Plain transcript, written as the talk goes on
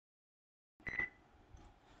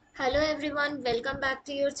Hello everyone, welcome back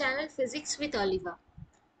to your channel Physics with Oliva.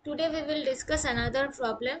 Today we will discuss another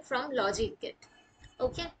problem from Logic Gate.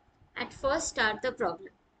 Okay, at first start the problem.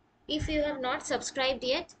 If you have not subscribed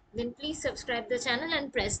yet, then please subscribe the channel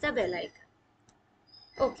and press the bell icon.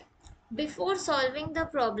 Okay, before solving the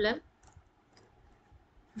problem,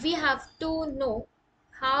 we have to know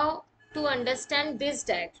how to understand this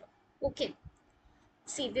diagram. Okay,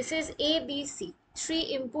 see, this is A, B, C.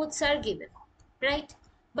 Three inputs are given, right?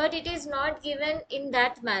 But it is not given in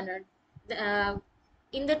that manner.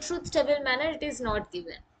 In the truth table manner, it is not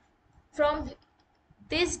given. From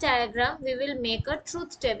this diagram, we will make a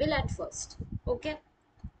truth table at first. Okay?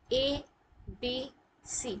 A, B,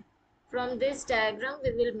 C. From this diagram,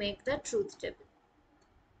 we will make the truth table.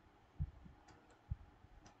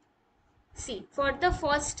 See, for the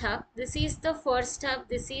first half, this is the first half,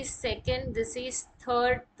 this is second, this is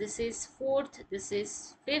third, this is fourth, this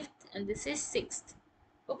is fifth, and this is sixth.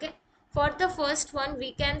 Okay, for the first one,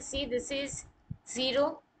 we can see this is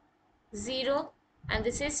 0, 0, and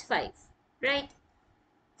this is 5, right?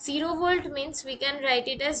 0 volt means we can write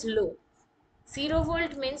it as low. 0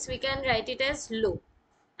 volt means we can write it as low.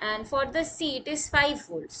 And for the C, it is 5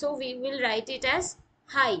 volt. So we will write it as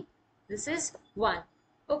high. This is 1.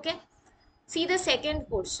 Okay. See the second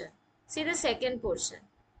portion. See the second portion.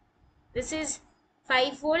 This is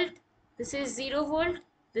 5 volt. This is 0 volt.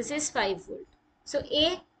 This is 5 volt. So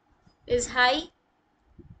A is high,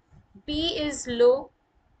 B is low,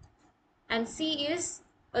 and C is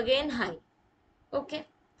again high. Okay.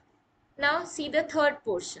 Now see the third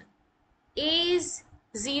portion. A is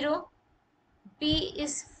 0, B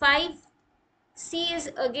is 5, C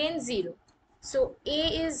is again 0. So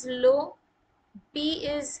A is low, B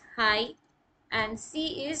is high, and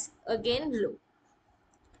C is again low.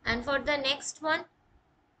 And for the next one,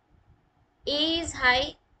 A is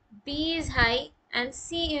high, B is high, and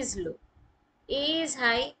C is low. A is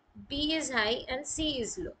high, B is high, and C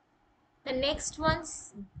is low. The next one,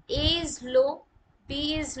 A is low,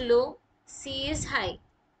 B is low, C is high.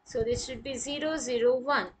 So this should be 0, 0,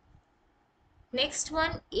 1. Next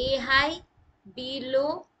one, A high, B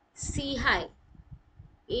low, C high.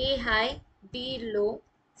 A high, B low,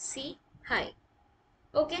 C high.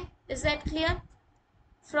 Okay, is that clear?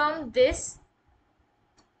 From this,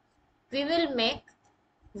 we will make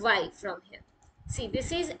Y from here. See,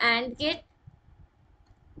 this is AND gate,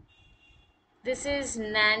 this is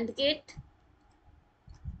NAND gate,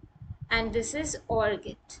 and this is OR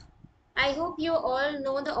gate. I hope you all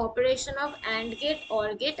know the operation of AND gate,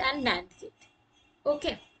 OR gate, and NAND gate.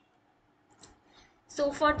 Okay.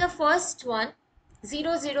 So for the first one,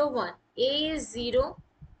 0, 0, 1. A is 0,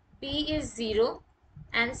 B is 0,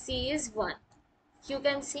 and C is 1. You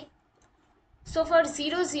can see. So for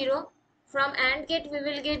 0, 0, from AND gate we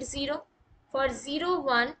will get 0. For 0,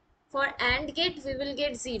 1, for AND gate we will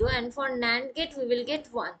get 0, and for NAND gate we will get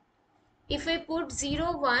 1. If we put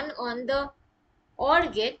 0, 1 on the OR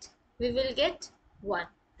gate, we will get 1,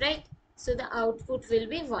 right? So the output will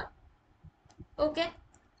be 1. Okay.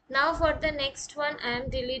 Now for the next one, I am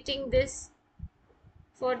deleting this.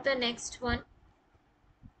 For the next one,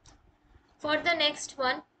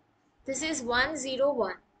 this is 1, 0,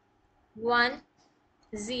 1. 1,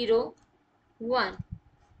 0, 1.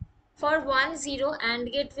 For 1, 0,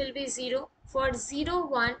 AND gate will be 0. For 0,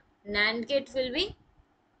 1, NAND gate will be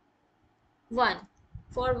 1.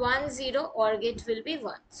 For 1, 0, OR gate will be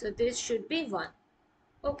 1. So this should be 1.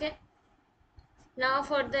 Okay. Now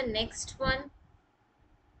for the next one,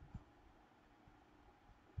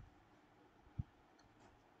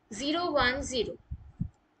 0, 1, 0.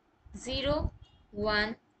 0,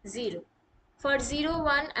 1, 0. For 0,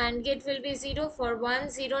 1, AND gate will be 0. For 1,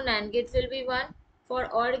 0, NAND gate will be 1. For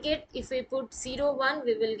OR gate, if we put 0, 1,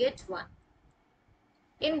 we will get 1.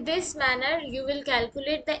 In this manner, you will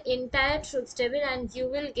calculate the entire truth table and you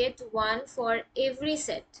will get 1 for every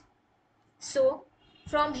set. So,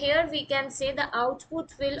 from here we can say the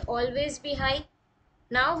output will always be high.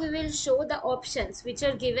 Now we will show the options which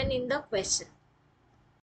are given in the question.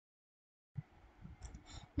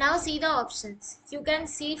 Now see the options. You can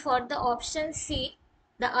see for the option C,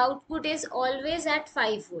 the output is always at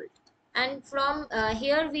 5 volt. And from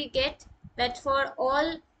here we get that for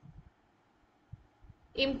all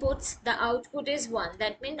inputs, the output is 1.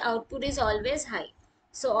 That means output is always high.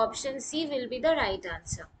 So option C will be the right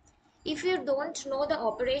answer. If you don't know the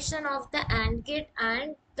operation of the AND gate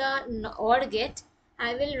and the OR gate,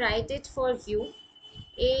 I will write it for you.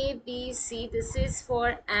 A, B, C, this is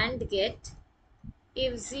for AND gate.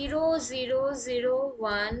 If 0, 0, 0,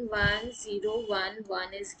 1, 1, 0, 1,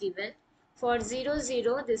 1 is given, for 0,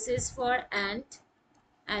 0, this is for AND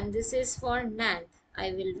and this is for NAND.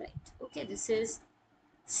 I will write. Okay, this is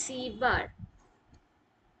C bar.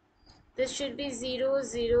 This should be 0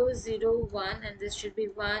 0 0 1, and this should be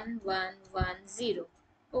 1 1 1 0.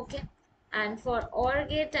 Okay, and for OR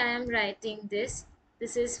gate I am writing this.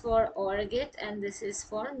 This is for OR gate and this is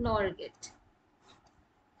for NOR gate.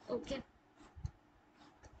 Okay,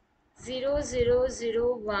 0 0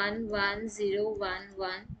 0 1 1 0 1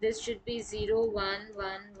 1. This should be 0 1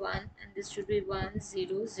 1 1, and this should be 1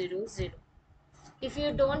 0 0 0. If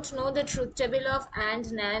you don't know the truth table of AND,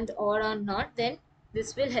 NAND, OR or NOT, then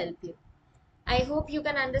this will help you. I hope you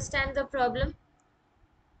can understand the problem.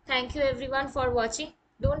 Thank you everyone for watching.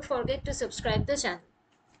 Don't forget to subscribe the channel.